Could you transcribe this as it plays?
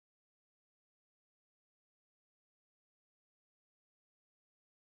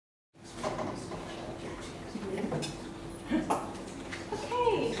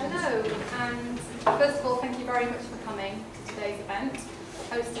very much for coming to today's event,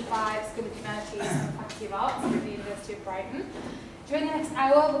 hosted by School of Humanities and Faculty of Arts at the University of Brighton. During the next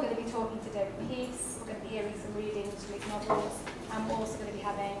hour, we're going to be talking to David Peace, we're going to be hearing some readings from his novels, and we're also going to be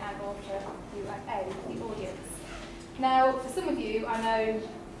having an author Q&A with the audience. Now, for some of you, I know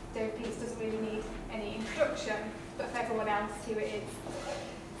David Peace doesn't really need any introduction, but for everyone else, here it is.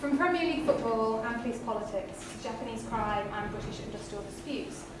 From Premier League football and police politics to Japanese crime and British industrial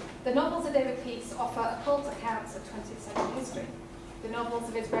disputes, the novels of David Peace offer occult accounts of 20th century history. The novels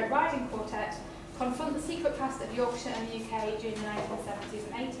of his Red Riding Quartet confront the secret past of Yorkshire and the UK during the 1970s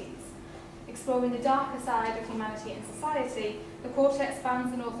and 80s. Exploring the darker side of humanity and society, the quartet spans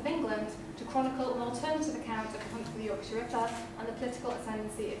the north of England to chronicle an alternative account of the hunt for the Yorkshire Ripper and the political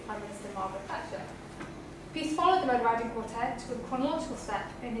ascendancy of Prime Minister Margaret Thatcher. Peace followed the Red Riding Quartet with a chronological step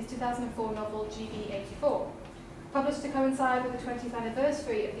in his 2004 novel GB84. Published to coincide with the 20th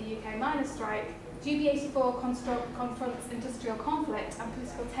anniversary of the UK miners' strike, GB84 confronts industrial conflict and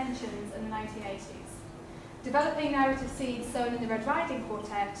political tensions in the 1980s. Developing narrative seeds sown in the Red Riding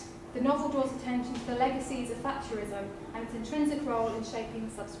Quartet, the novel draws attention to the legacies of Thatcherism and its intrinsic role in shaping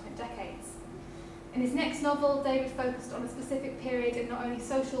the subsequent decades. In his next novel, David focused on a specific period in not only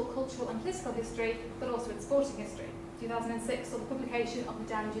social, cultural and political history, but also in sporting history. 2006 saw the publication of The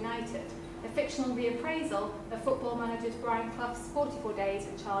Damned United, a fictional reappraisal of football manager Brian Clough's 44 days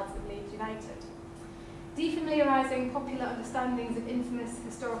in charge of Leeds United. Defamiliarising popular understandings of infamous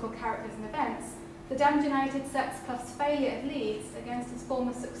historical characters and events, The Damned United sets Clough's failure at Leeds against his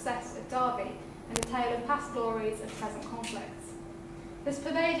former success at Derby and a tale of past glories and present conflicts. This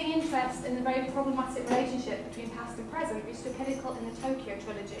pervading interest in the very problematic relationship between past and present reached a pinnacle in the Tokyo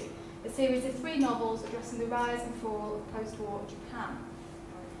trilogy, a series of 3 novels addressing the rise and fall of post-war Japan.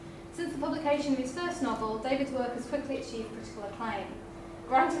 Since the publication of his first novel, David's work has quickly achieved critical acclaim.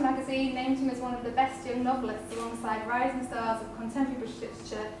 Granta magazine named him as one of the best young novelists alongside rising stars of contemporary British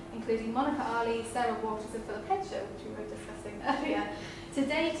literature, including Monica Ali, Sarah Waters and Philip Hedger, which we were discussing earlier. To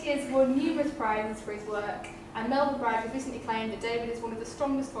date, he has won numerous prizes for his work, and Melville Bragg has recently claimed that David is one of the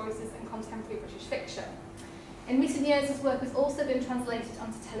strongest voices in contemporary British fiction. In recent years, his work has also been translated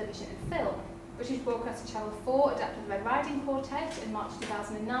onto television and film. British Broadcasting Channel 4 adapted the Red Riding Quartet in March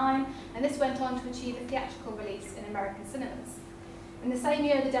 2009, and this went on to achieve a theatrical release in American cinemas. In the same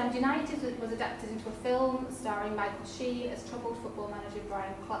year, The Damned United was adapted into a film starring Michael Sheen as troubled football manager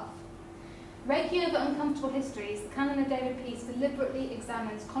Brian Clough. Raking over uncomfortable histories, the canon of David Peace deliberately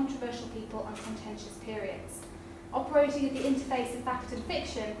examines controversial people and contentious periods. Operating at the interface of fact and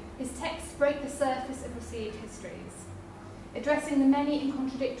fiction, his texts break the surface of received histories. Addressing the many and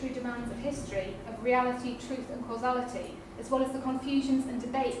contradictory demands of history, of reality, truth and causality, as well as the confusions and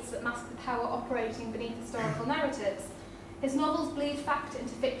debates that mask the power operating beneath historical narratives, his novels bleed fact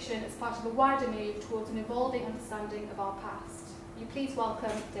into fiction as part of a wider move towards an evolving understanding of our past. You please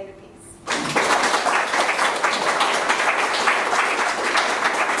welcome David Peace.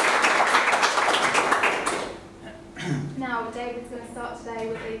 Now, David's going to start today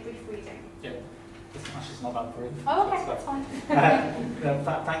with a brief reading. Yeah, this match is not that brief. Oh, okay, that's fine.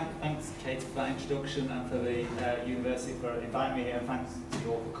 Thanks, Kate, for that introduction and for the university for inviting me here, and thanks to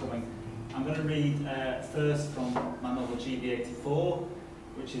you all for coming. I'm going to read first from my novel GB84,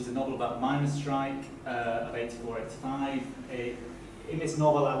 which is a novel about the miners' strike of 84-85. In this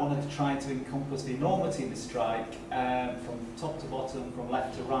novel, I wanted to try to encompass the enormity of the strike from top to bottom, from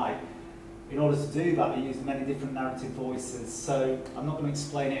left to right. In order to do that, I used many different narrative voices, so I'm not going to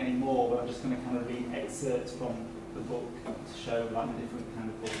explain it anymore, but I'm just going to kind of read excerpts from the book to show like the different kind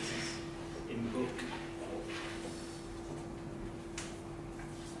of voices in the book.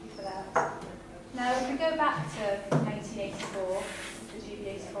 Thank you for that. Now, if we go back to 1984, the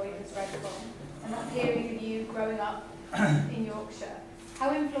GB84 you just read from, and that period of you growing up in Yorkshire,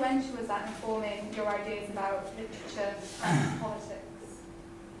 how influential was that in forming your ideas about literature and politics?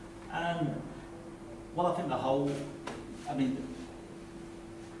 Well, I think the whole, I mean,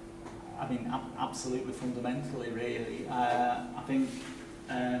 absolutely fundamentally, really. I think,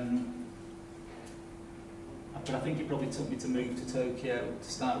 but I think it probably took me to move to Tokyo to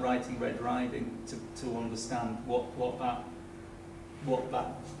start writing Red Riding to understand what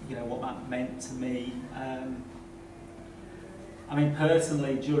that meant to me. I mean,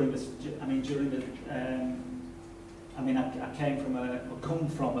 personally, I come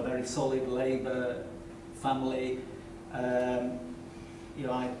from a very solid Labour family. You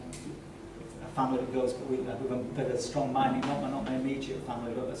know, a family that goes with a strong mining, not my immediate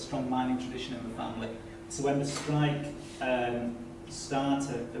family, but a strong mining tradition in the family. So when the strike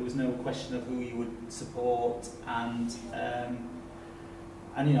started, there was no question of who you would support, and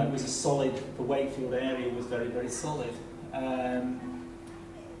and you know, it was a solid, the Wakefield area was very, very solid.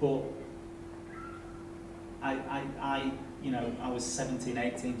 But you know, I was 17,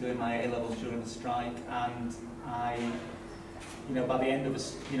 18 doing my A-levels during the strike, and you know, by the end of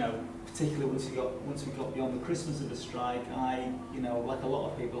us, you know, particularly once we got beyond the Christmas of the strike, you know, like a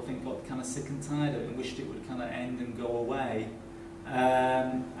lot of people, I think got kind of sick and tired of it and wished it would kind of end and go away.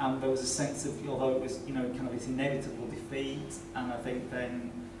 And there was a sense of, although it was, you know, kind of this inevitable defeat, and I think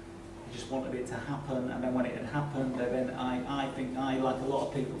then I just wanted it to happen, and then when it had happened, then I think I, like a lot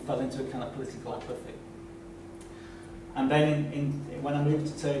of people, fell into a kind of political apathy. And then when I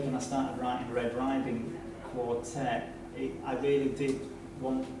moved to Turkey and I started writing Red Riding Quartet, I really did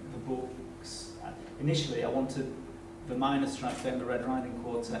want the books. Initially I wanted the Minor Strike, then the Red Riding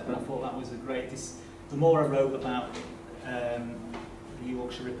Quartet, but I thought that was a great... The more I wrote about the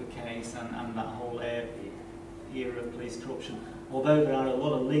Yorkshire Ripper case and that whole era of police corruption, although there are a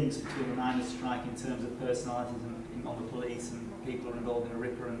lot of links between the Minor Strike in terms of personalities on the police and people who are involved in the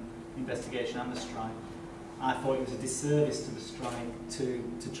Ripper and investigation and the strike, I thought it was a disservice to the strike to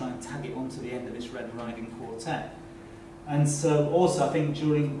try and tag it onto the end of this Red Riding Quartet. And so also I think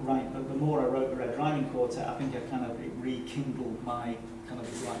the more I wrote the Red Riding Quartet, I think it rekindled my kind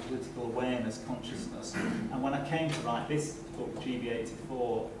of like political awareness, consciousness. And when I came to write this book,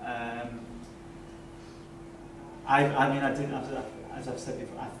 GB84, I did, as I've said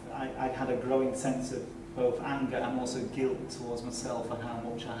before, I had a growing sense of both anger and also guilt towards myself for how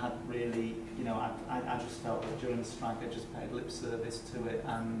much I had really, you know, I just felt that during the strike I just paid lip service to it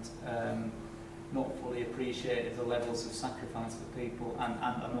and not fully appreciated the levels of sacrifice for people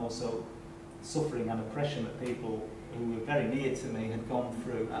and also suffering and oppression that people who were very near to me had gone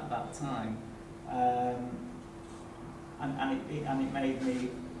through at that time. And it made me,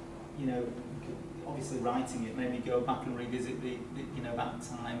 you know, obviously writing it made me go back and revisit the you know, that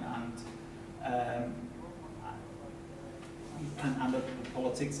time and the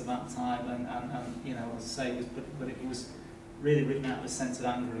politics of that time and you know, as I say, but it was really written out of a sense of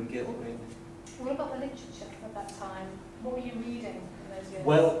anger and guilt, really. What about the literature at that time? What were you reading in those years?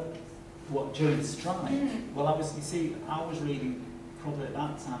 Well, during the strike? Well, I was reading probably at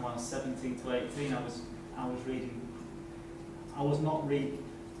that time when I was 17 to 18.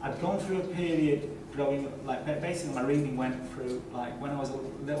 I'd gone through a period growing up, like basically my reading went through, like when I was a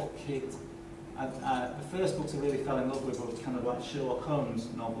little kid, the first books I really fell in love with were kind of like Sherlock Holmes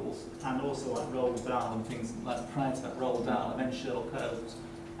novels, and also like Roald Dahl and things like prior to that, Roald Dahl, and then Sherlock Holmes,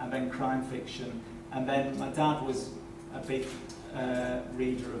 and then crime fiction, and then my dad was a big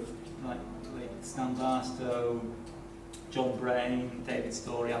reader of like Stan Barstow, John Brain, David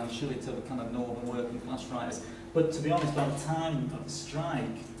Storey, Alan Shillito, the kind of northern working class writers. But to be honest, by the time of the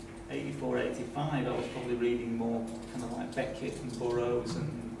strike, 84, 85, I was probably reading more kind of like Beckett and Burroughs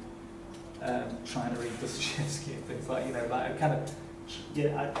and trying to read Dostoevsky and things like, you know, like I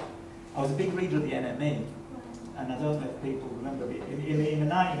was a big reader of the NME, and I don't know if people remember, but in the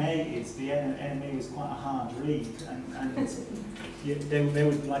 1980s, the NME was quite a hard read, and they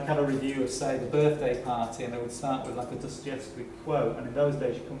would like have a review of, say, The Birthday Party, and they would start with like a Dostoevsky quote, and in those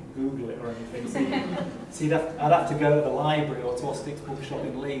days you couldn't Google it or anything, so I'd have to go to the library or to Austin's bookshop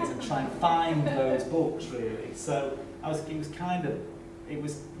in Leeds and try and find those books, really. So it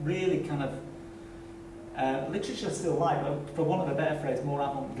was really kind of literature I still like, but for want of a better phrase, more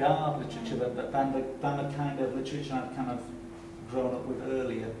avant-garde literature than the kind of literature I'd kind of grown up with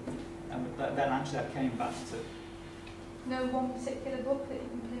earlier, and then actually I came back to. No one particular book that you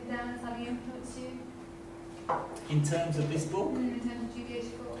can put down as having influenced you? In terms of this book? In terms of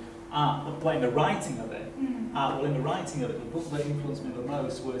GB84? Well, in the writing of it? Well, in the writing of it, the book that influenced me the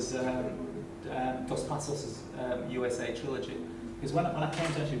most was Dos Passos' USA trilogy. Because when I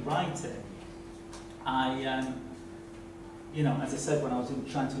came to actually write it, you know, as I said when I was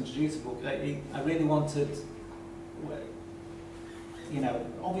trying to introduce the book, I really wanted, you know,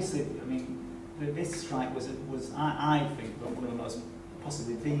 obviously, I mean, this strike was I think, one of the most,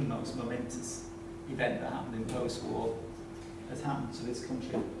 possibly the most momentous event that happened in post-war, has happened to this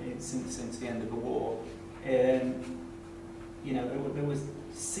country since the end of the war. You know, there was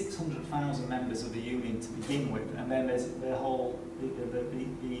 600,000 members of the union to begin with, and then there's the whole,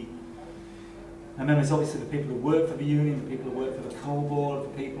 and then there's obviously the people who work for the union, the people who work for the coal board, the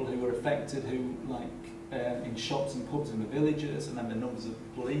people who were affected, who like in shops and pubs in the villages, and then the numbers of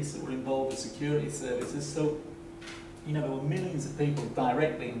police that were involved, the security services. So, you know, there were millions of people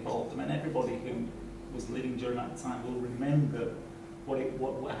directly involved. I mean, everybody who was living during that time will remember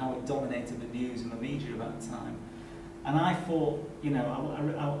how it dominated the news and the media at that time. And I thought, you know,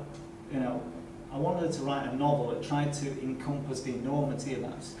 I wanted to write a novel that tried to encompass the enormity of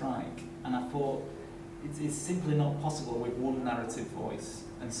that strike, and I thought it's simply not possible with one narrative voice,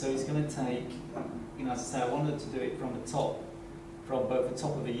 and so it's going to take, you know, as I say, I wanted to do it from the top, from both the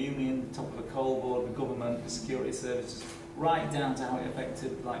top of the union, the top of the coal board, the government, the security services, right down to how it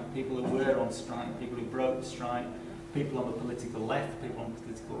affected like people who were on strike, people who broke the strike, people on the political left, people on the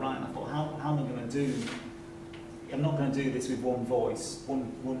political right. And I thought, how am I going to do? I'm not going to do this with one voice,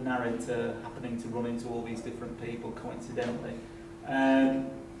 one narrator happening to run into all these different people coincidentally. And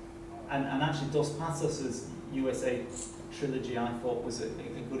actually, Dos Passos' USA trilogy, I thought, was a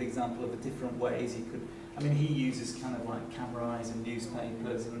good example of the different ways you could. I mean, he uses kind of like camera eyes and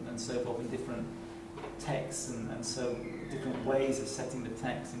newspapers and so forth, and different texts and so different ways of setting the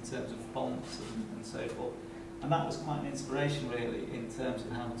text in terms of fonts and so forth. And that was quite an inspiration, really, in terms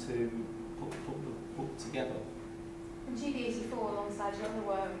of how to put the book together. And GB84, alongside your other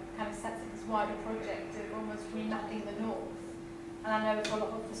work, kind of sets up this wider project of almost remapping the North. And I know for a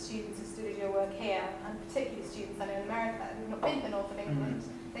lot of the students who studied your work here, and particularly students I know in America who've not been to the North of England,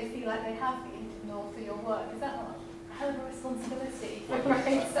 they feel like they have been to the North for your work. Is that not a hell of a responsibility for a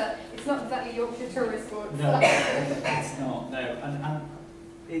writer? It's not exactly Yorkshire tourist book. No, it's not, no. And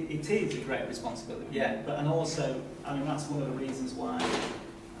it is a great responsibility, yeah. But and also, I mean, that's one of the reasons why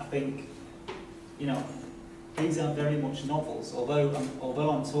I think, you know, these are very much novels. Although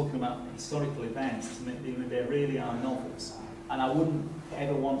I'm talking about historical events, they really are novels. And I wouldn't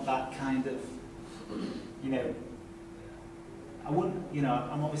ever want that kind of, you know, I wouldn't, you know,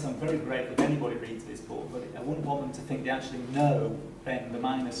 I'm very grateful if anybody reads this book, but I wouldn't want them to think they actually know then the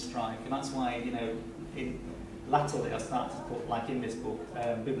miners' strike. And that's why, you know, latterly I started to put, like in this book,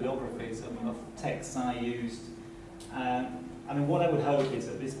 bibliographies of texts I used. I mean, what I would hope is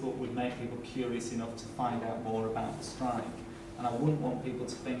that this book would make people curious enough to find out more about the strike. And I wouldn't want people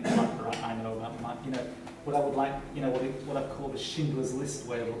to think, right, I know about my, you know, what I would like, you know, what I call the Schindler's List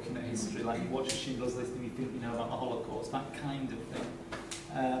way of looking at history, like you watch a Schindler's List and you think you know about the Holocaust, that kind of thing.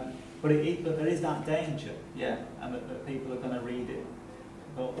 But there is that danger, yeah, and that people are going to read it.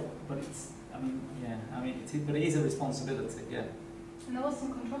 But it's, I mean, yeah, but it is a responsibility, yeah. And there was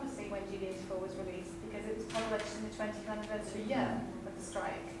some controversy when GB84 was released because it was published in the 20th anniversary year of the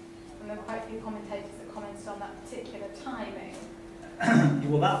strike, and there were quite a few commentators that commented on that particular timing.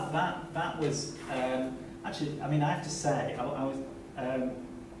 Well, that was actually. I mean, I have to say,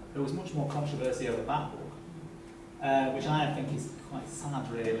 there was much more controversy over that book, which I think is quite sad,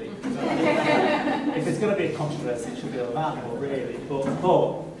 really. If there's going to be a controversy, it should be over that book, really. But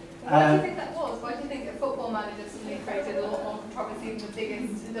why do you think that was? Why do you think a football manager suddenly created a lot more controversy than the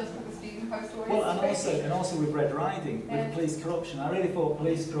biggest industrial speaking post-war history? Well, and also with Red Riding, with police corruption. I really thought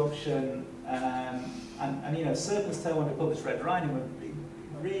police corruption. And you know, Serpent's Tail, when they published Red Riding, were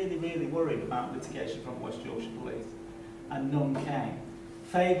really, really worried about litigation from West Yorkshire Police, and none came.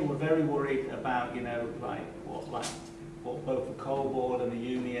 Faber were very worried about, you know, what both the coal board and the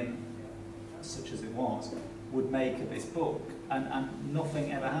union, such as it was, would make of this book, and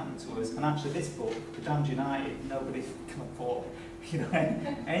nothing ever happened to us. And actually, this book, The Damned United, nobody kind of thought, you know,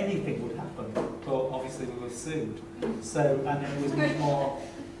 anything would happen. But obviously, we were sued. So, and it was much more.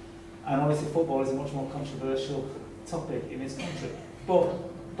 And obviously football is a much more controversial topic in this country. But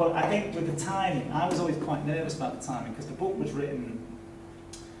I think with the timing, I was always quite nervous about the timing because the book was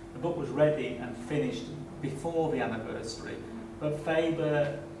ready and finished before the anniversary. But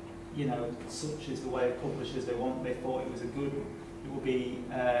Faber, you know, such is the way of publishers, they thought it was it would be,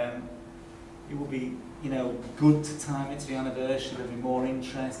 you know, good to time it to the anniversary, there'd be more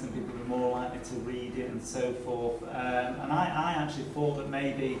interest and people would be more likely to read it and so forth. And I actually thought that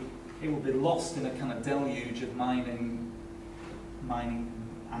maybe it would be lost in a kind of deluge of mining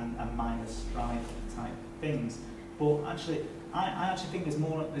and miner strike type things. But actually, I actually think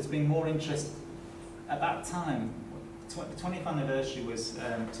there's been more interest at that time. The 20th anniversary was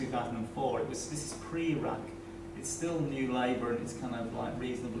 2004. This is pre-Iraq. It's still New Labour and it's kind of like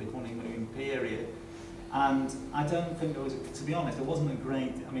reasonably honeymoon period. And I don't think there was, to be honest, there wasn't a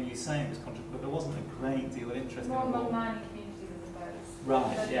great. I mean, you say it was controversial, but there wasn't a great deal of interest in the book. Mining communities, I suppose.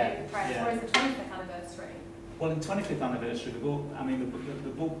 Right, yeah. Whereas the 20th anniversary. Well, in 25th anniversary, the book. I mean, the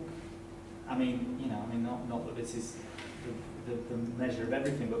book. I mean, you know, I mean, not that this is the measure of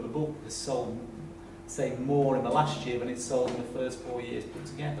everything, but the book has sold, say, more in the last year than it sold in the first 4 years put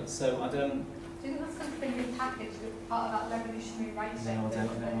together. So I don't. Do you think that's something you packaged as part of that revolutionary writing? No, I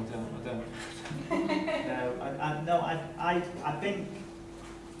don't. No, I think,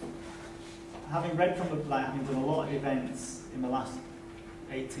 having read from having done a lot of events in the last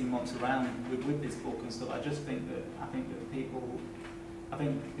 18 months around with this book and stuff, I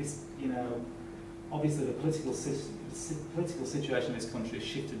think this, you know, obviously the political situation in this country has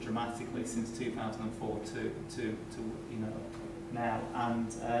shifted dramatically since 2004 to you know now, and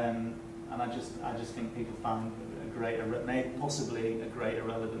I just think people find possibly a greater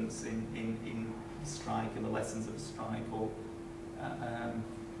relevance in strike and the lessons of strike, or are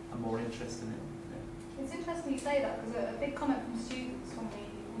more interested in it. Yeah. It's interesting you say that, because a big comment from students when we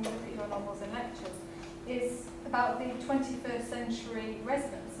look at your novels and lectures is about the 21st century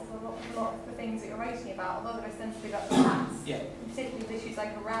resonance of a lot of the things that you're writing about, although they're ostensibly about the past. Yeah. Particularly with issues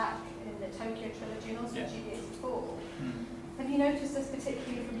like Iraq in the Tokyo trilogy and also GB84. Mm. Have you noticed this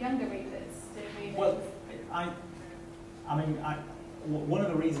particularly from younger readers? Well, one of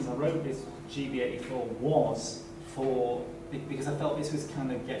the reasons I wrote this GB84 was because I felt this was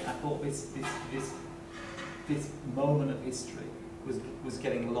I thought this moment of history was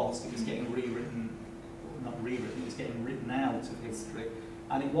getting lost. It was getting not rewritten. It was getting written out of history,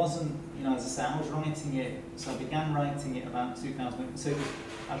 and it wasn't. You know, as I say, I was writing it. So I began writing it about 2000. So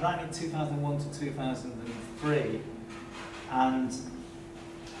I was writing it 2001 to 2003, and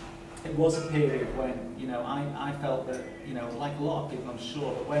it was a period when, you know, I felt that, you know, like a lot of people, I'm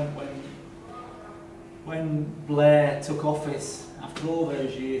sure, that when Blair took office, after all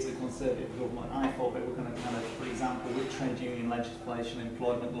those years of Conservative government, I thought they were going to for example, with trade union legislation,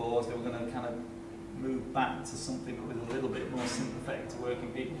 employment laws, they were going to move back to something that was a little bit more sympathetic to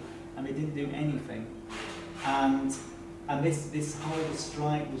working people, and they didn't do anything. And this whole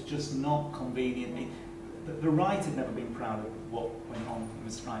strike was just not convenient. The right had never been proud of what went on in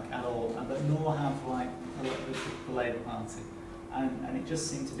the strike at all, but nor have the Labour Party, and it just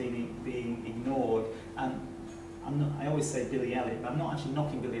seemed to be being ignored. And I always say Billy Elliot, but I'm not actually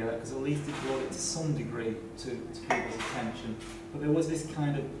knocking Billy Elliot, because at least it brought it to some degree to people's attention. But there was this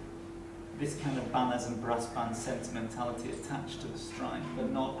kind of banners and brass band sentimentality attached to the strike,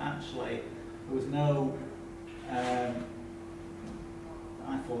 but not actually. There was no, I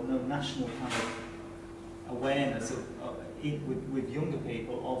thought, no national kind of awareness with younger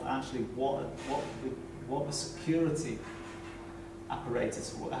people of actually what the security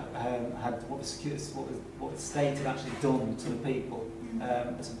apparatus had, what the state had actually done to the people,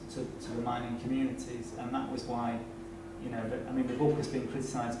 to the mining communities, and that was why, you know, the book has been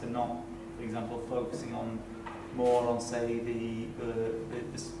criticised for not, for example, focusing more on, say, the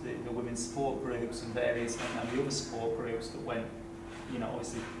women's sport groups and various and the other sport groups that went, you know,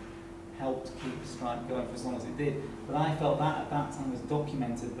 obviously helped keep the strike going for as long as it did. But I felt that at that time was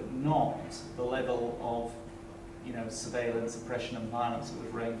documented, but not the level of, you know, surveillance, oppression and violence that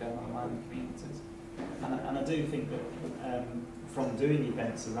was rained down on the mining communities. And I do think that from doing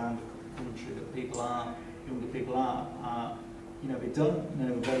events around the country that younger people are, you know, they don't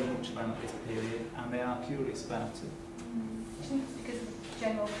know very much about this period, and they are curious about it. Because of the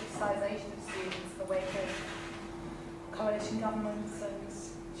general criticisation of students, the wake of coalition governments and...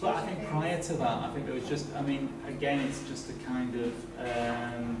 But I think prior to that, I think there was just, again, it's just a kind of,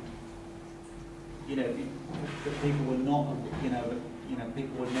 you know, the people were not,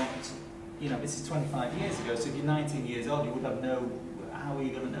 people were not, you know, this is 25 years ago, so if you're 19 years old, you would have how are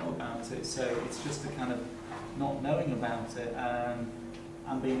you going to know about it? So it's just a kind of not knowing about it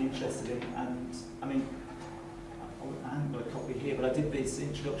and being interested in, and I haven't got a copy here, but I did this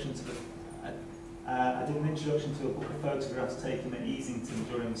introduction to I did an introduction to a book of photographs taken at Easington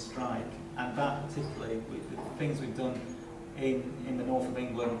during the strike, and that particularly, with the things we've done in the north of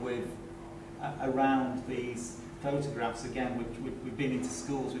England with around these photographs, again, we've been into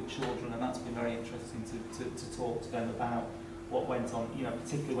schools with children, and that's been very interesting to talk to them about what went on, you know,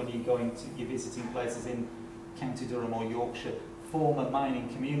 particularly when you're visiting places in County Durham or Yorkshire, former mining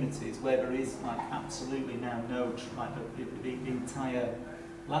communities where there is absolutely now no, the entire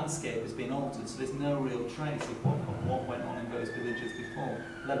landscape has been altered, so there's no real trace of what went on in those villages before,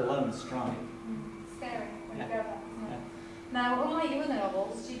 let alone the strike. Scary when you go back, isn't it? Now, unlike your other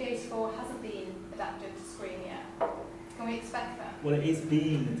novels, GB84 hasn't been adapted to screen yet. Can we expect that? Well, it is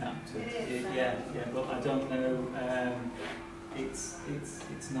being adapted. It is. Yeah, but I don't know. It's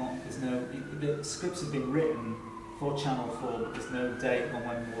not. There's no. The scripts have been written for Channel 4, but there's no date on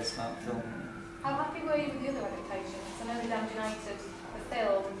when we'll start filming. How happy were you with the other adaptations? I know The Damned United, the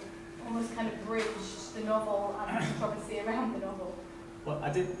film, almost kind of bridged the novel and the controversy around the novel. Well, I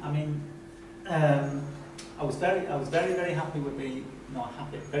did. I was very, very happy with the. Not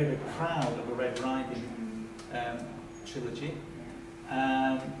happy. Very, very proud of the Red Riding trilogy.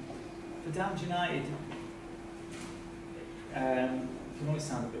 The Damned United. Can always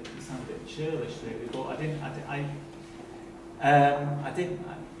sound a bit churlish, really, but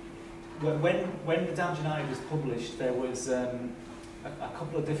when The Damned United was published, there was a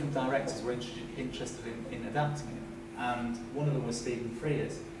couple of different directors were interested in adapting it, and one of them was Stephen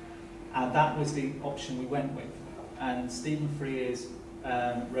Frears, and that was the option we went with. And Stephen Frears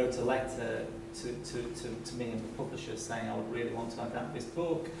wrote a letter to me and the publisher saying, I would really want to adapt this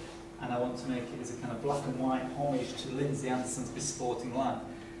book, and I want to make it as a kind of black and white homage to Lindsay Anderson's This Sporting Life.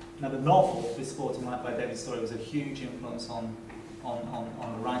 Now the novel, This Sporting Life by David Story, was a huge influence on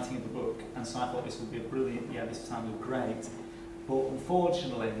the writing of the book, and so I thought this would be a brilliant, this sounded great. But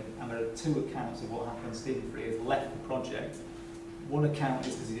unfortunately, and there are two accounts of what happened, Stephen Frears left the project. One account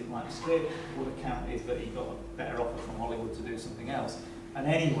is because he didn't like the script, one account is that he got a better offer from Hollywood to do something else. And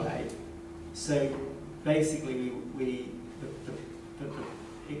anyway, so basically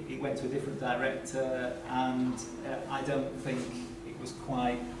it went to a different director, and I don't think it was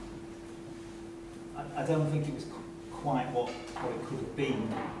quite what it could have been,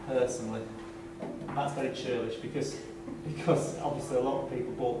 personally. And that's very churlish, because obviously a lot of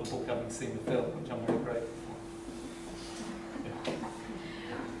people bought the book having seen the film, which I'm very grateful for.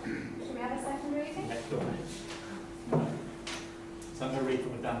 Should we have a second reading? Yeah, go ahead. So I'm going to read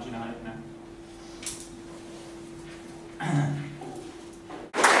from the Damned United now.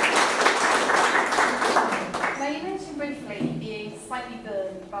 Now you mentioned briefly being slightly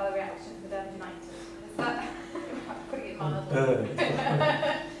burned by the reaction to the Damned United. Is that putting it mildly? Burned.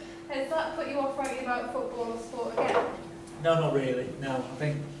 Has that put you off writing about football or sport again? No, not really. No, I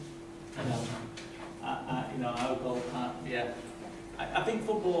think I think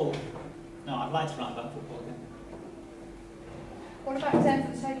football. No, I'd like to write about football again. What about in terms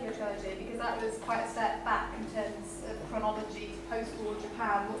of the Tokyo trilogy? Because that was quite a step back in terms of chronology, post-war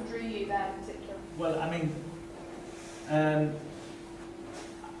Japan. What drew you there in particular? Well,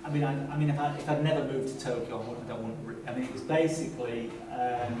 if I'd never moved to Tokyo, it was basically,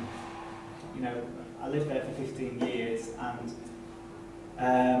 I lived there for 15 years, and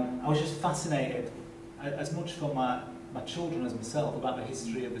I was just fascinated, as much for my children as myself, about the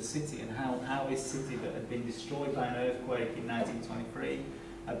history of the city, and how this city that had been destroyed by an earthquake in 1923,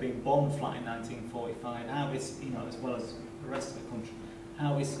 had been bomb flat in 1945, how this, as well as the rest of the country,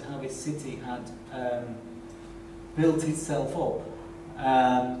 how this city had built itself up,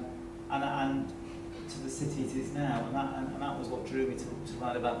 and to the city it is now, and that was what drew me to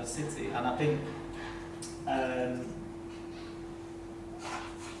write about the city. And I think,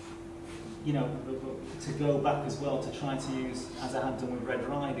 to go back as well, to try to use, as I had done with Red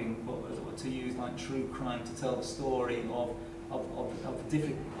Riding, but to use like true crime to tell the story of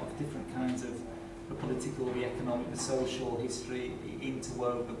different kinds of the political, the economic, the social history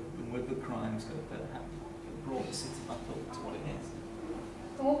interwoven with the crimes that brought the city back up to what it is.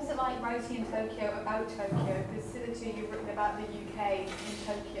 And what was it like writing in Tokyo about Tokyo? Because hitherto you've written about the UK in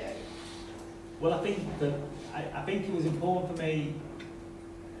Tokyo. Well, I think it was important for me.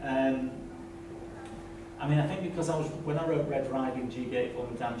 I think because when I wrote Red Riding, GB84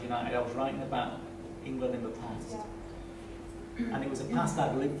 and Damned United, I was writing about England in the past. Yeah. And it was a past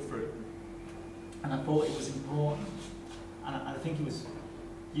I'd lived through. And I thought it was important, and I think it was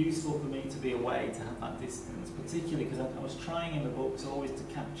useful for me to be away, to have that distance, particularly because I was trying in the books always to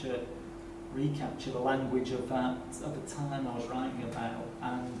recapture the language of the time I was writing about.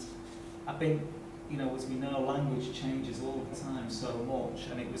 And I think, as we know, language changes all the time so much,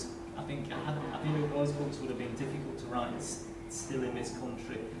 and it was, I think those books would have been difficult to write still in this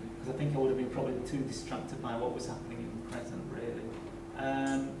country, because I think I would have been probably too distracted by what was happening in the present, really.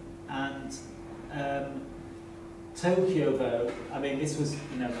 Tokyo, though, this was,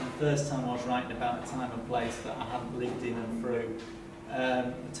 for the first time I was writing about a time and place that I hadn't lived in and through,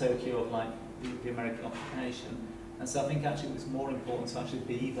 Tokyo of the American occupation. And so I think actually it was more important to actually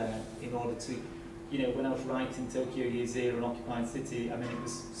be there in order to, when I was writing Tokyo Year Zero, an occupied city,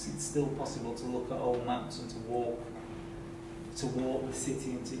 it's still possible to look at old maps and to walk the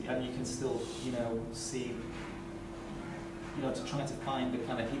city, and you can still, see, to try to find the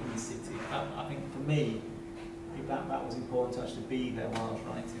kind of hidden city. I think for me, that was important to actually be there while I was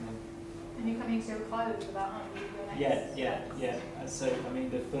writing them. And you're coming to a close with that, aren't you? Yeah. So,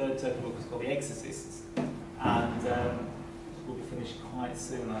 the third Tokyo book is called The Exorcists, and will be finished quite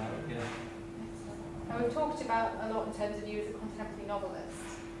soon, I hope, Now, we've talked about a lot in terms of you as a contemporary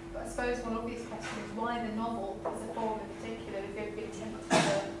novelist, but I suppose one obvious question is why the novel as a form in particular? Is there a big tempted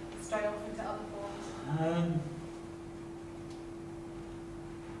to stray off into other forms?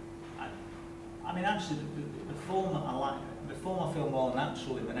 Actually, the form that I like, the form I feel more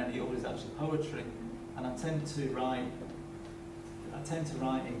naturally than any other is actually poetry, and I tend to write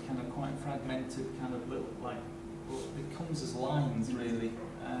in kind of quite fragmented, it comes as lines really,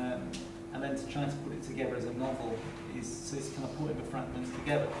 and then to try to put it together as a novel so it's kind of putting the fragments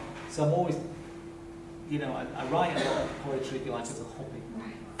together. So I'm always, you know, I write a lot of poetry, if you like, as a hobby.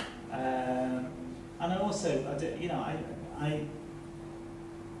 And I also, you know,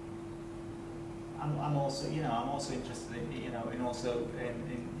 I'm also, you know, I'm also interested in, you know,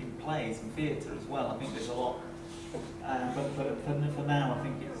 in plays and theatre as well. I think there's a lot, but for now, I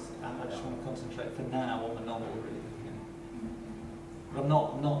think I just want to concentrate for now on the novel, really. You know. But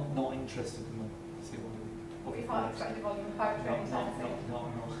I'm not interested in the. What you find extractive volume of poetry anytime soon? No.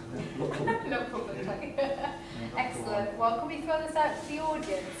 No problem. Excellent. Well, can we throw this out to the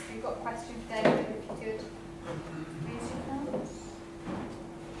audience? We've got a question for David, if you could raise your hand.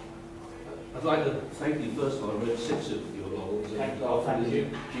 I'd like to thank you first of all. I read 6 of your novels, and thank after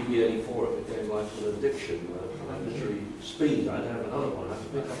you. GB84 it became like an addiction, literary speed. I'd have another one, I'd have to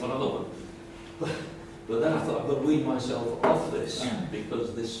pick up another one. But then I thought I've got to wean myself off this,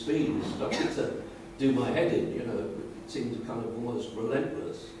 because this speed is starting to do my head in, you know. It seemed kind of almost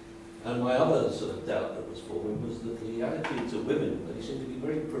relentless. And my other sort of doubt that was forming was that the attitudes of women, they seem to be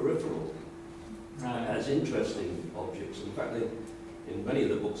very peripheral, as interesting objects. In fact, in many of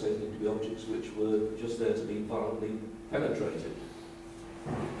the books, they seem to be objects which were just there to be violently penetrated.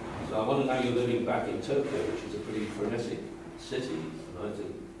 So I wonder, now you're living back in Tokyo, which is a pretty frenetic city, and I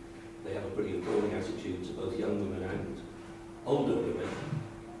think they have a pretty appalling attitude to both young women and older women.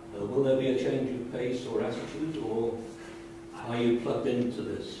 Will there be a change of pace or attitude, or are you plugged into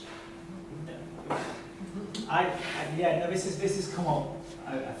this? Yeah, no, this has come up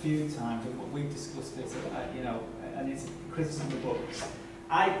a few times, and we've discussed it, you know, and it's criticism of the books.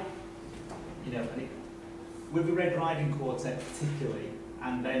 You know, with the Red Riding Quartet particularly,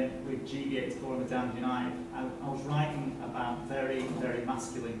 and then with GB84 and the Damned United, I was writing about very, very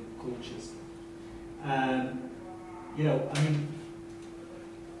masculine cultures. You know, I mean,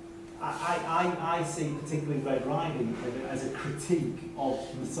 I see particularly Red Riding as a critique of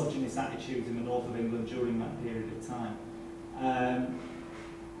misogynist attitudes in the north of England during that period of time.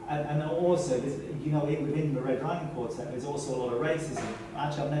 And also, you know, within the Red Riding Quartet, there's also a lot of racism.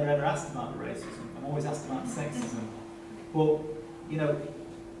 Actually, I've never ever asked about the racism. I'm always asked about sexism. But, you know,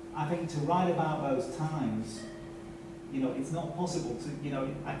 I think to write about those times, you know, it's not possible to, you know,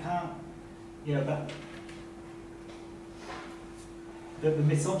 I can't, you know, but the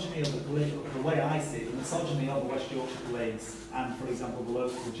misogyny of the way I see it, the misogyny of the West Yorkshire police, and for example the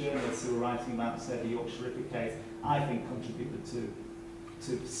local journalists who are writing about, say, the Yorkshire Ripper case, I think contributed to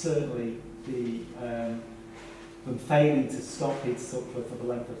certainly them failing to stop it for the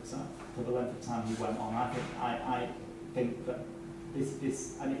length of time he went on. I think that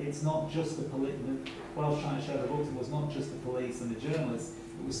this and it's not just the police. What I was trying to show the book was not just the police and the journalists.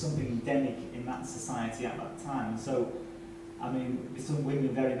 It was something endemic in that society at that time. So, I mean, it's done women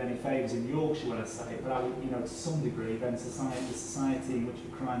very many favours in Yorkshire when I say it, but I would, you know, to some degree, then the society in which the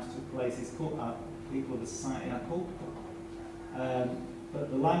crimes took place is people of the society are culpable. But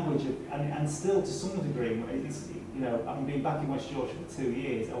the language of, and still to some degree, it's, you know, I mean, being back in West Yorkshire for 2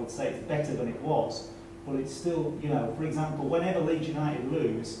 years, I would say it's better than it was, but it's still, you know, for example, whenever Leeds United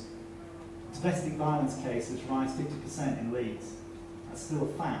lose, domestic violence cases rise 50% in Leeds. That's still a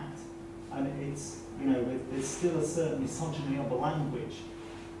fact, and it's, you know, there's still a certain misogyny of the language.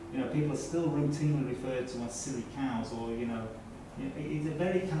 You know, people are still routinely referred to as silly cows, or, you know, it's a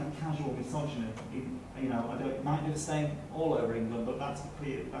very kind of casual misogyny. You know, it might be the same all over England, but that's the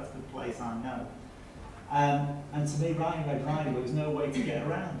place I know. And to me, writing Red Riding, there was no way to get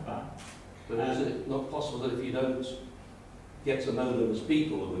around that. But is it not possible that if you don't get to know them as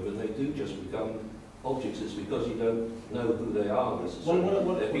people, the women, they do just become objects? It's because you don't know who they are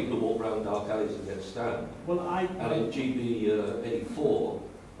necessarily. They're people who walk around dark alleys and get stabbed. And in GB84,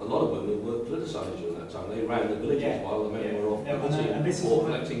 a lot of women were politicised during that time. They ran the villages while the men were off voting or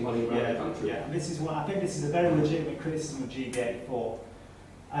collecting money around the country. Yeah, and this is what I think. This is a very legitimate criticism of GB84.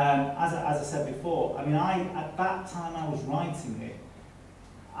 As I said before, I mean, at that time I was writing it,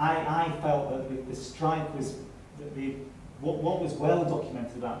 I felt that the strike was what was well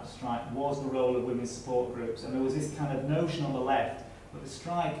documented about the strike was the role of women's support groups, and there was this kind of notion on the left that the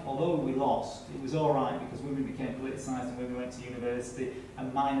strike, although we lost, it was all right because women became politicised and women went to university,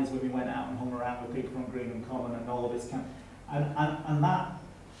 and minors women went out and hung around with people from Greenham Common and all of this kind of,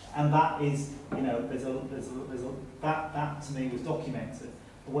 and that is, you know, that to me was documented.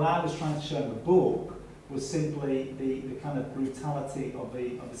 But what I was trying to show in the book was simply the kind of brutality of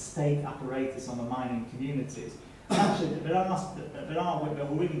the state apparatus on the mining communities. And actually, there are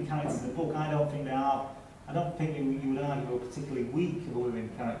women characters in the book. I don't think they are. I don't think you would argue are particularly weak of women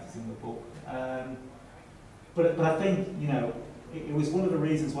characters in the book. But I think, you know, it was one of the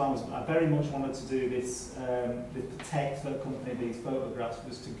reasons why I very much wanted to do this, the text that accompanied these photographs,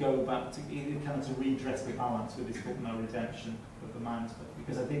 was to go back to kind of to redress the balance with this book, No Redemption of the Man's Book,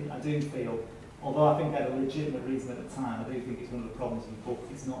 because I do feel, although I think I had a legitimate reason at the time, I do think it's one of the problems with the book.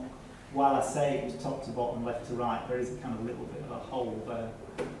 It's not, while I say it was top to bottom, left to right, there is a kind of little bit of a hole there.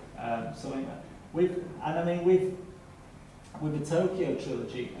 So anyway, with the Tokyo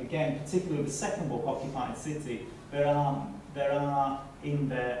trilogy, again, particularly with the second book, Occupied City, there are in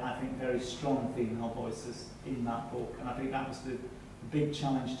there, I think, very strong female voices in that book, and I think that was the big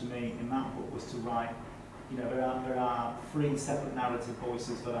challenge to me in that book, was to write, you know, there are 3 separate narrative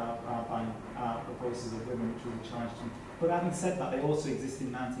voices that are the voices of women, which was a challenge to me. But having said that, they also exist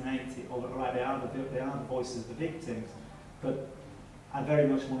in 1980, or right, they are the voices of the victims, but I very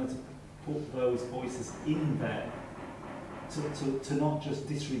much wanted to put those voices in there to not just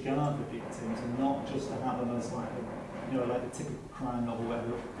disregard the victims, and not just to have them as like like a typical crime novel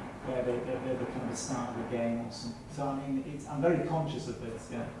where they're the kind of start of the game or something. So I mean, I'm very conscious of this,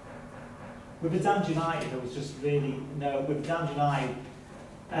 yeah. With The Damned United, there was just really with Damned United,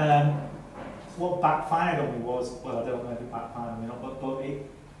 what backfired on me was, well, I don't know if it backfired on me or not, but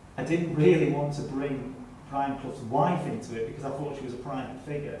I didn't really want to bring Brian Clough's wife into it because I thought she was a private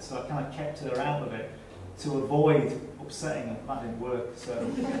figure, so I kind of kept her out of it to avoid upsetting her. That didn't work, so.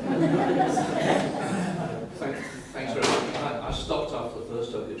 Thanks very much. I stopped after the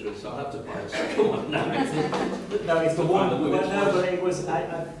first Tokyo trilogy, so I'll have to buy a second one now. No, it's the one. Well, no, but it was.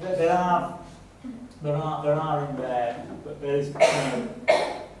 There are in there, but there's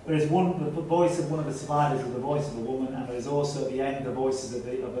one. The voice of one of the survivors is the voice of a woman, and there's also at the end the voices of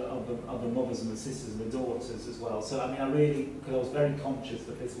the mothers and the sisters and the daughters as well. So I mean, because I was very conscious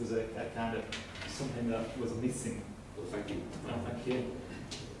that this was a kind of something that was missing. Well, thank you. No, thank you.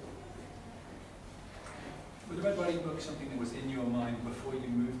 Was the Red Riding Book something that was in your mind before you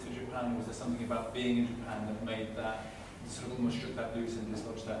moved to Japan? Was there something about being in Japan that made that, sort of almost shook that loose and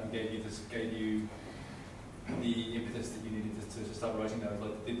dislodged that and gave you the impetus that you needed to start writing those?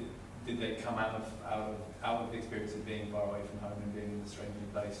 Like, did they come out of the experience of being far away from home and being in a strange new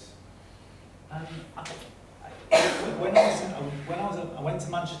place? I went to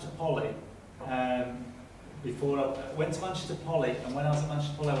Manchester Poly. Before I went to Manchester Poly, and when I was at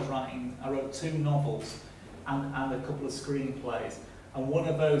Manchester Poly, I wrote 2 novels and a couple of screenplays, and one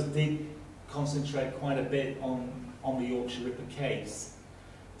of those did concentrate quite a bit on the Yorkshire Ripper case.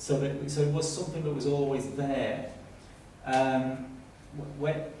 So it was something that was always there. I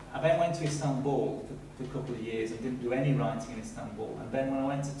then went to Istanbul for a couple of years and didn't do any writing in Istanbul, and then when I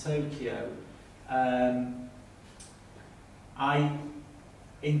went to Tokyo,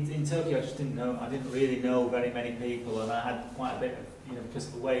 in Tokyo, I just didn't know. I didn't really know very many people, and I had quite a bit of, because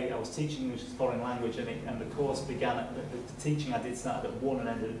of the way I was teaching English as a foreign language, and the course began at the teaching I did started at 1 and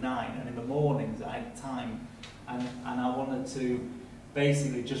ended at 9, and in the mornings I had time, and I wanted to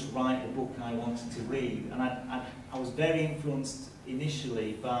basically just write the book I wanted to read, and I was very influenced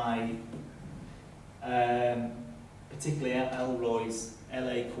initially by particularly Elroy's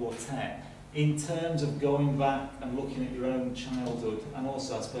LA Quartet, in terms of going back and looking at your own childhood, and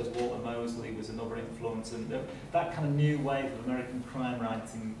also I suppose Walter Mosley was another influence, and that kind of new wave of American crime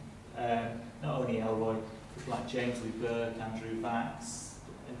writing, not only Elroy, but like James Lee Burke, Andrew Vax,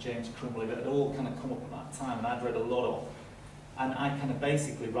 and James Crumley, that had all kind of come up at that time, and I'd read a lot of. And I kind of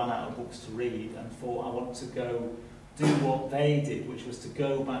basically ran out of books to read and thought I wanted to go do what they did, which was to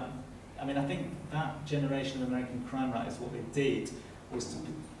go back. I mean, I think that generation of American crime writers, what they did was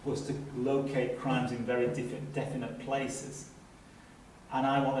to locate crimes in very definite places. And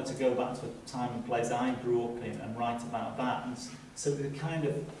I wanted to go back to a time and place I grew up in and write about that. And so the kind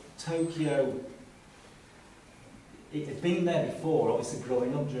of Tokyo, it had been there before, obviously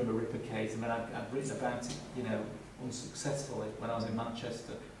growing up during the Ripper case. I mean, I'd written about it, unsuccessfully when I was in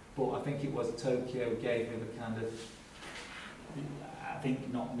Manchester. But I think it was Tokyo gave me the kind of, I think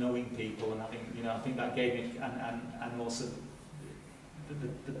not knowing people, and I think that gave me, and also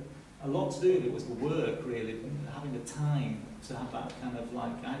a lot to do with it was the work, really, having the time to have that kind of I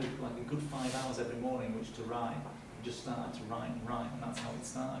had like a good 5 hours every morning which to write. I just started to write, and that's how it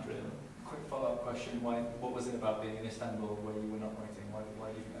started, really. Quick follow-up question: what was it about being in Istanbul where you were not writing? Why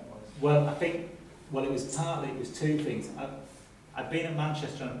do you think that was? Well, I think it was 2 things. I'd been in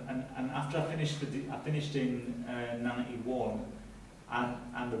Manchester, and after I finished in '91.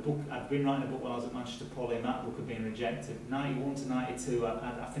 And the book, I'd been writing a book when I was at Manchester Poly, and that book had been rejected. '91 to '92,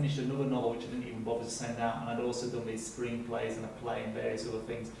 I finished another novel which I didn't even bother to send out, and I'd also done these screenplays and a play and various other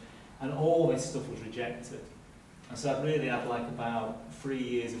things. And all this stuff was rejected. And so I'd really had like about 3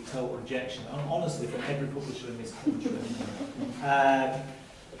 years of total rejection, honestly, from every publisher in this country.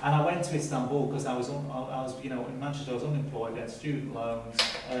 And I went to Istanbul because I was, you know, in Manchester I was unemployed, I had student loans,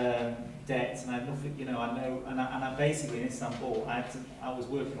 debts, and I had nothing, you know, and I basically in Istanbul, I was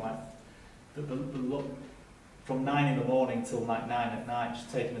working like from 9 in the morning till like 9 at night,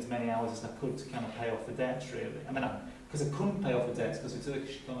 just taking as many hours as I could to kind of pay off the debts, really. I mean, because I couldn't pay off the debts because the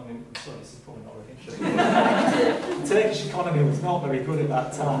Turkish economy, sorry, this is probably not of interest. The Turkish economy was not very good at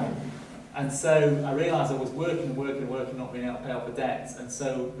that time. And so I realised I was working, not being able to pay off the debts. And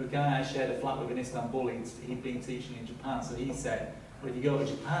so the guy I shared a flat with in Istanbul, he'd been teaching in Japan, so he said, well, if you go to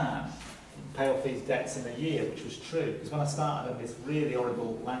Japan, you can pay off these debts in a year, which was true. Because when I started at this really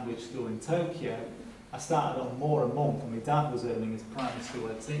horrible language school in Tokyo, I started on more a month, and my dad was earning as primary school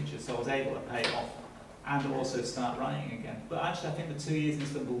head teacher, so I was able to pay it off and also start writing again. But actually, I think the 2 years in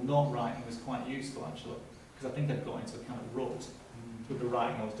Istanbul not writing was quite useful, actually, because I think I'd got into a kind of rut with the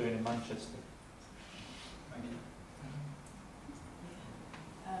writing I was doing in Manchester. Thank you.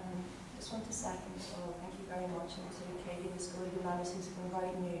 Just want to second as well, thank you very much, and to Katie, the School of Humanities, for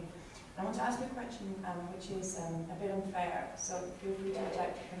inviting you. I want to ask you a question which is a bit unfair, so feel free to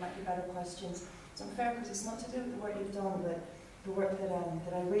reject if there might be better questions. It's unfair because it's not to do with the work you've done, but the work that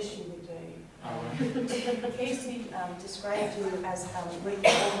I wish you would do. Casey described you as written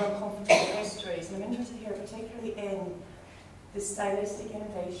over uncomfortable histories, and I'm interested here particularly in the stylistic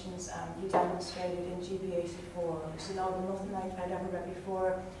innovations you demonstrated in GB84, which is a novel nothing like I'd ever read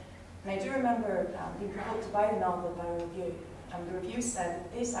before. And I do remember being provoked to buy the novel by a review, and the review said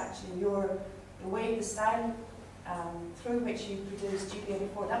that this actually, the style through which you produced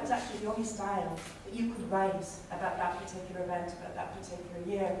GB84, that was actually the only style that you could write about that particular event, about that particular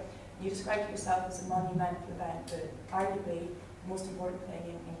year. You described yourself as a monumental event, but arguably the most important thing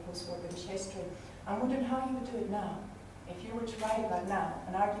in post-war British history. I'm wondering how you would do it now, if you were to write about now,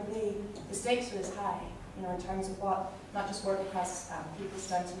 and arguably the stakes are as high, you know, in terms of what, not just working class people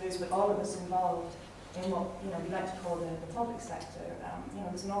stand to lose, but all of us involved in what, you know, we like to call the public sector. You know,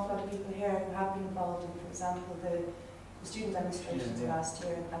 there's an awful lot of people here who have been involved in, for example, the student demonstrations last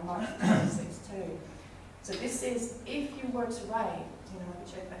year and March 26th too. So this is, if you were to write, you know,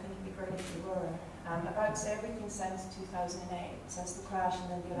 which I think would be great if you were, about everything since 2008, since the crash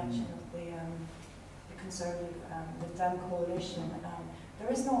and then the election of the Conservative, the Dem coalition,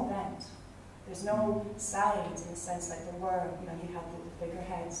 there is no event. There's no sides in the sense like there were, you know, you had the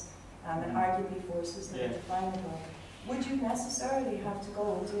figureheads and arguably forces that are definable. Would you necessarily have to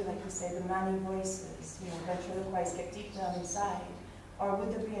go and do, like you say, the many voices, you know, ventriloquize, get deep down inside? Or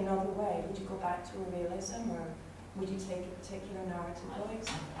would there be another way? Would you go back to a realism, or would you take a particular narrative voice?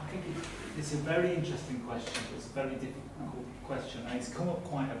 I think it's a very interesting question. It's a very difficult question, and it's come up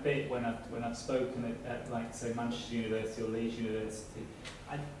quite a bit when I've spoken at like say Manchester University or Leeds University.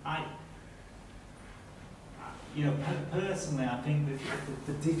 You know, personally, I think that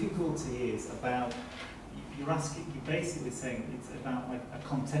the difficulty is about you're basically saying it's about like a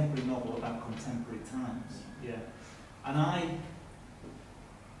contemporary novel about contemporary times. Yeah, and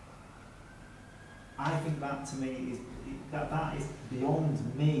I think that to me is that is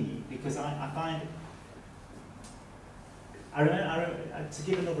beyond me, because I find I remember to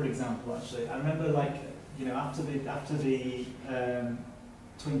give another example actually. I remember, like, you know, after the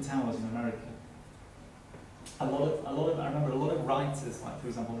Twin Towers in America, I remember a lot of writers, like for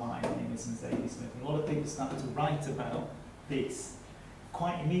example Martin Amis and Zadie Smith, and a lot of people started to write about this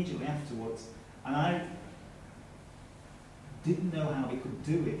quite immediately afterwards, and I didn't know how we could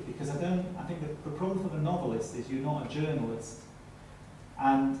do it, because I think that the problem for the novelist is you're not a journalist,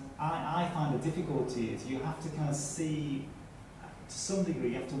 and I find the difficulty is you have to kind of see, to some degree,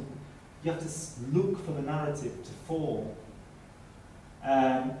 you have to look for the narrative to form,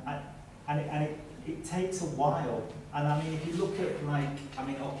 and it takes a while. And I mean, if you look at, like, I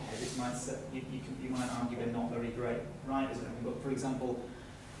mean, okay, this might you might argue they're not very great writers, but for example,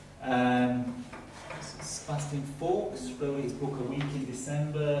 Sebastian Faulks wrote his book A Week in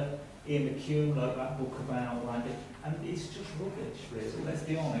December. Ian McHugh wrote that book about, like, and it's just rubbish, really. Let's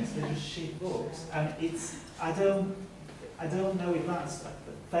be honest, they're just shit books, and it's I don't know if that's a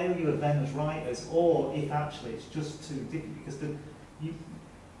failure of them as writers, or if actually it's just too difficult, because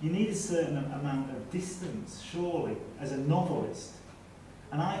you need a certain amount of distance, surely, as a novelist.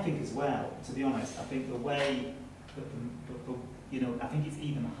 And I think as well, to be honest, I think the way that you know, I think it's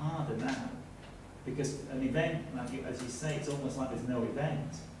even harder now, because an event, like as you say, it's almost like there's no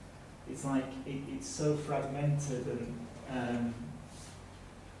event. It's like it's so fragmented, and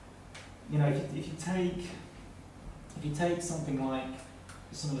you know, if you take something like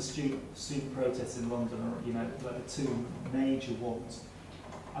some of the student protests in London are, you know, like the two major ones.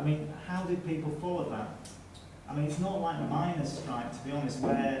 I mean, how did people follow that? I mean, it's not like the miners' strike, to be honest,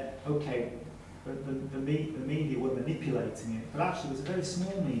 where, okay, the media were manipulating it, but actually it was a very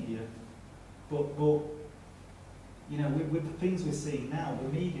small media. But you know, with the things we're seeing now, the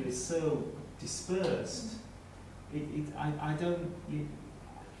media is so dispersed. I don't,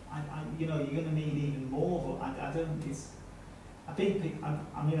 you know, you're going to need even more. But I don't. I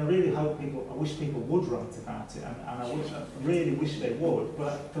mean, I really hope people. I wish people would write about it, and I really wish they would.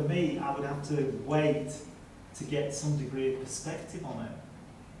 But for me, I would have to wait to get some degree of perspective on it.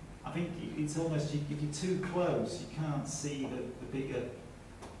 I think it's almost, if you're too close, you can't see the bigger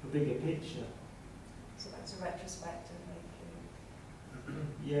picture. So that's a retrospective,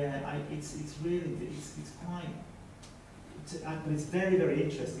 Yeah, it's really, it's quite, but it's very, very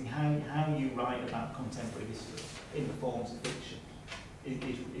interesting how you write about contemporary history in the forms of fiction.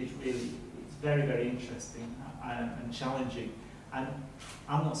 It's really, it's very, very interesting and challenging. And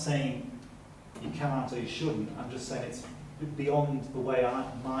I'm not saying you can't or you shouldn't, I'm just saying it's beyond the way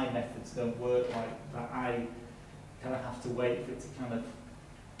my methods don't work like that. I kind of have to wait for it to kind of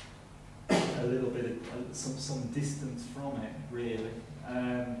a little bit of some distance from it, really.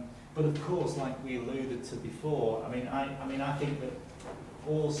 But of course, like we alluded to before, I think that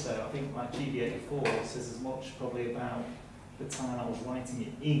also, I think like GB84 says as much probably about the time I was writing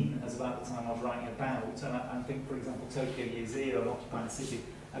it in as about the time I was writing about. And I think, for example, Tokyo Year Zero and Occupy the City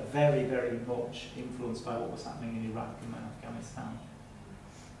are very, very much influenced by what was happening in Iraq and Afghanistan.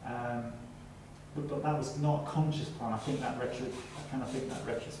 But that was not a conscious plan. I kind of think that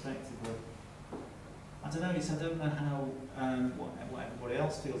retrospectively. I don't know. I don't know how what everybody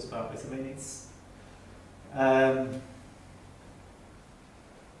else feels about this. I mean, it's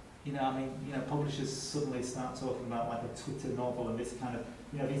you know, publishers suddenly start talking about like a Twitter novel and this kind of,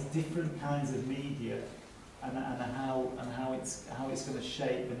 you know, these different kinds of media, and how it's going to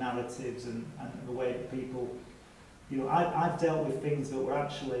shape the narratives and the way that people, you know, I've dealt with things that were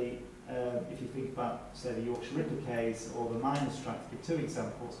actually, if you think about say the Yorkshire Ripper case or the miners' strike, to give two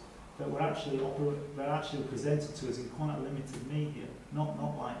examples, that were actually presented to us in quite a limited media, not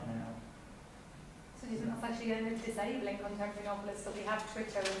like now. So do you think that's actually going to be disabling contemporary novelists, that we have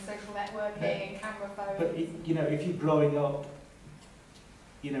Twitter and social networking and camera phones? But you know, if you're growing up,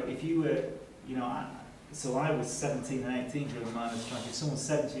 you know, if you were, you know, so I was 17 and 18 during the miners' strike. If someone's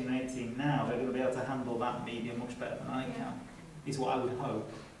 17 and 18 now, they're going to be able to handle that media much better than I can, is what I would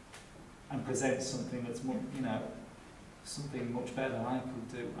hope, and present something that's more, you know, something much better than I could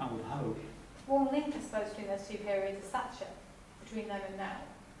do, I would hope. One link, I suppose, between those two periods is Thatcher, between then and now.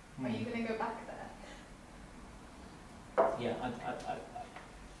 Are you going to go back there? Yeah,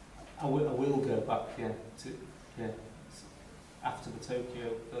 I will go back, after the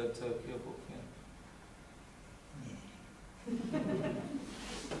third Tokyo book,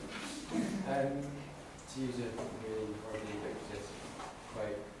 To use a really horribly ubiquitous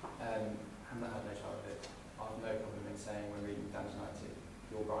quote, Hamlet had no childhood. I've no problem in saying when reading Damned United,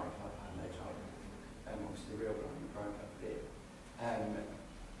 your Brighton Club had no childhood. Obviously the real Brighton Club did.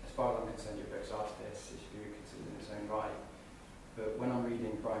 As far as I'm concerned, your book's artifice, it should be considered in its own right. But when I'm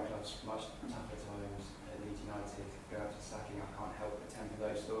reading Brighton Club's much tougher times at Leeds United, going up to sacking, I can't help but temper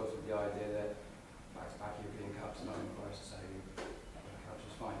those thoughts with the idea that back-to-back European Cups are not in Forest, so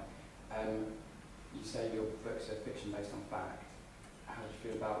culture's fine. You say your books are fiction based on fact. How do you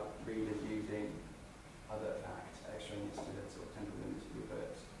feel about readers using other facts, extraneous to the sort of temperaments of your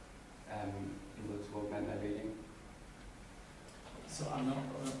books, in order to augment their reading? So I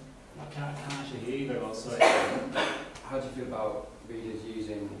can't actually hear you very well, sorry. How do you feel about readers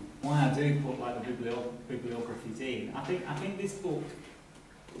using? Why I do put like the bibliographies in. I think this book,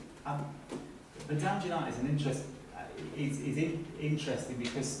 The Damned United is interesting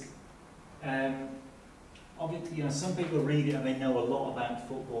because obviously, you know, some people read it and they know a lot about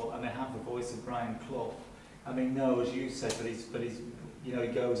football and they have the voice of Brian Clough and they know, as you said, that he's you know, he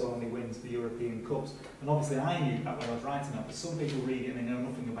goes on and he wins the European Cups. And obviously I knew that when I was writing that, but some people read it and they know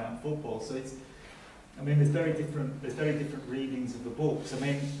nothing about football. So it's, I mean, there's very different readings of the books. I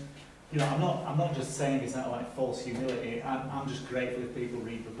mean, you know, I'm not just saying this out of like false humility. I'm just grateful if people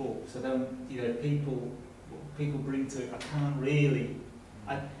read the books. I don't, you know, people bring to it. I can't really.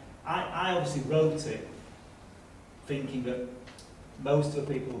 I obviously wrote it thinking that most of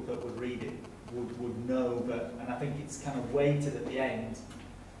the people that would read it would know, but, and I think it's kind of weighted at the end.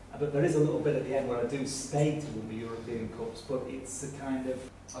 But there is a little bit at the end where I do state to win the European Cups, but it's a kind of.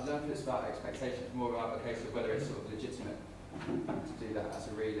 I don't know if it's about expectations, more about a case of whether it's sort of legitimate to do that as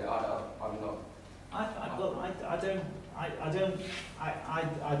a reader. I'm not. I don't.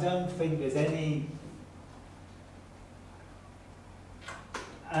 I don't think there's any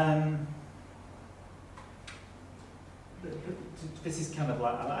this is kind of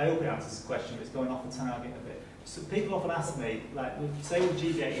like, I hope it answers this question, but it's going off the target a bit. So people often ask me, like, say with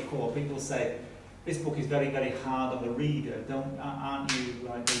GB84, people say, this book is very, very hard on the reader, aren't you,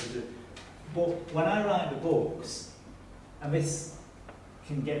 like, but when I write the books, and this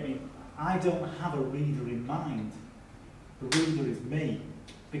can get me, I don't have a reader in mind. The reader is me,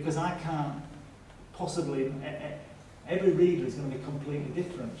 because I can't possibly, every reader is going to be completely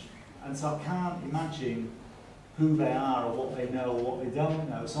different, and so I can't imagine who they are or what they know or what they don't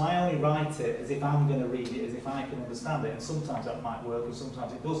know. So I only write it as if I'm going to read it, as if I can understand it, and sometimes that might work and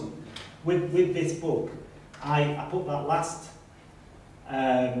sometimes it doesn't. With this book, I put that last,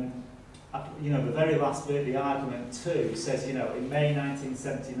 the very last bit of the argument too says, in May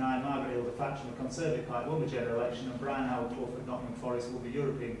 1979, Margaret Hilda Thatcher and the Conservative Party won the general election, and Brian Howard Clough at Nottingham Forest won the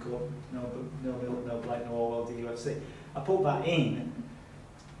European Cup, no Milton, no Blake, no Orwell, the UFC. I put that in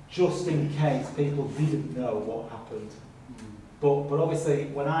just in case people didn't know what happened. But obviously,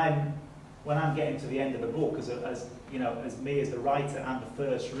 when I'm getting to the end of the book, as me as the writer and the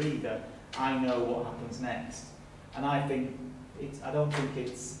first reader, I know what happens next. And I don't think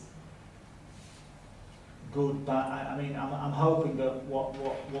it's good, but I'm hoping that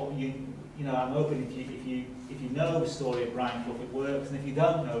I'm hoping if you know the story of Brian Clough, it works, and if you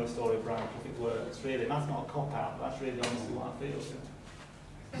don't know the story of Brian Clough, it works. Really, that's not a cop out. That's really honestly what I feel.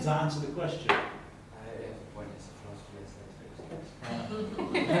 Does that answer the question?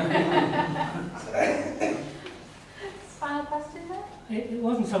 Final question there? It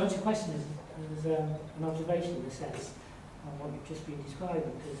wasn't so much a question as an observation in a sense on what you've just been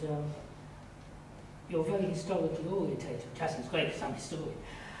describing, because you're very historically orientated, which I think is great because I'm a historian,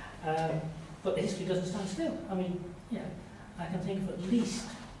 but the history doesn't stand still. I can think of at least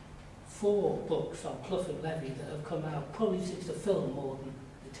 4 books on Clough and Levy that have come out, probably since the film more than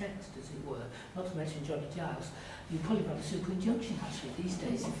the text, as it were, not to mention Johnny Giles. You probably have a super injunction actually these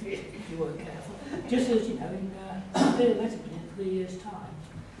days if you weren't careful. Just as in theoretically in 3 years' time,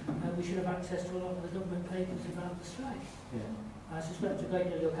 we should have access to a lot of the government papers about the strike. Yeah. I suspect a great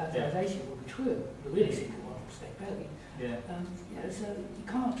deal of your characterisation will be true. The really secret one will stay buried. Yeah. So you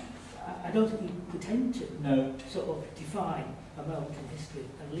can't. I don't think you pretend to sort of define a moment in history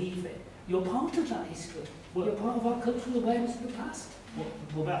and leave it. You're part of that history. You're part of our cultural awareness of the past.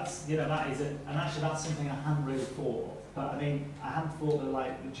 Well, that's that is it, and actually that's something I hadn't really thought of. But I hadn't thought that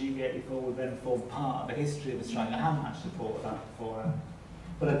like the GB84 would then form part of the history of the strike. I hadn't actually thought of that before,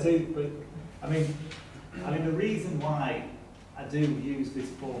 but I do. But the reason why I do use this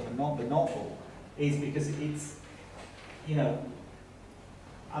form and not the novel is because it's,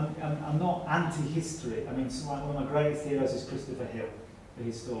 I'm not anti-history. So one of my greatest heroes is Christopher Hill, the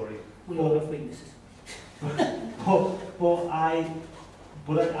historian. We all have weaknesses.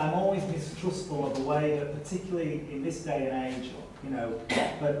 But I'm always mistrustful of the way that, particularly in this day and age,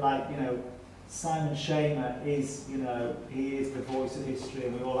 Simon Shamer is, he is the voice of history,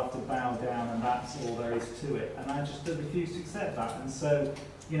 and we all have to bow down, and that's all there is to it. And I just refuse to accept that. And so,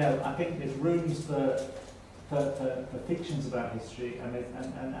 I think there's rooms for fictions about history, and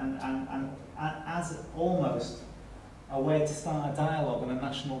as almost a way to start a dialogue and a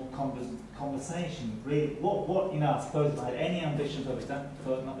national conversation. Really, I suppose if I had any ambition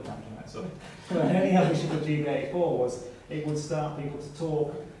any ambition for GB84 was it would start people to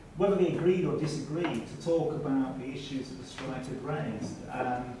talk, whether they agreed or disagreed, to talk about the issues that the strike had raised.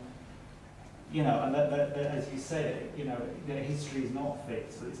 And that as you said, the history is not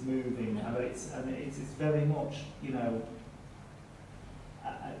fixed, but it's moving, and it's very much,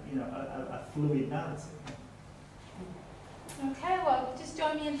 a fluid narrative. Okay, well, just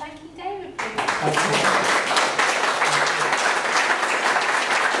join me in thanking David, please.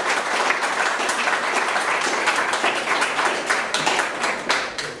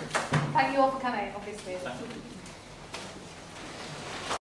 Thank you all for coming, obviously.